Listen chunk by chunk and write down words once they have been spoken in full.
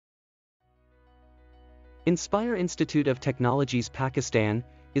Inspire Institute of Technologies Pakistan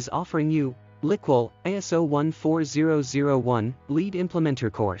is offering you LICQual ISO 14001 Lead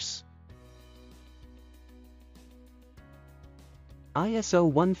Implementer course.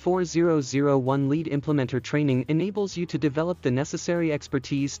 ISO 14001 Lead Implementer training enables you to develop the necessary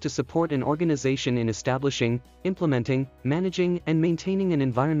expertise to support an organization in establishing, implementing, managing, and maintaining an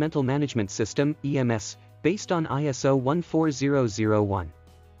environmental management system (EMS) based on ISO 14001.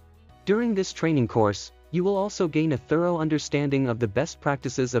 During this training course, you will also gain a thorough understanding of the best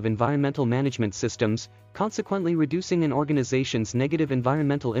practices of environmental management systems, consequently reducing an organization's negative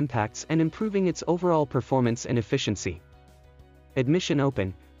environmental impacts and improving its overall performance and efficiency. Admission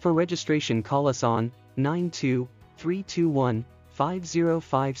open. For registration, call us on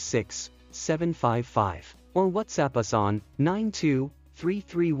 92-321-5056-755 or WhatsApp us on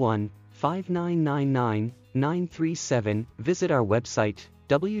 92-331-5999-937. Visit our website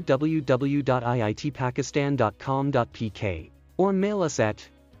www.iitpakistan.com.pk or mail us at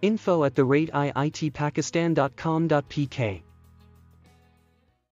info@iitpakistan.com.pk.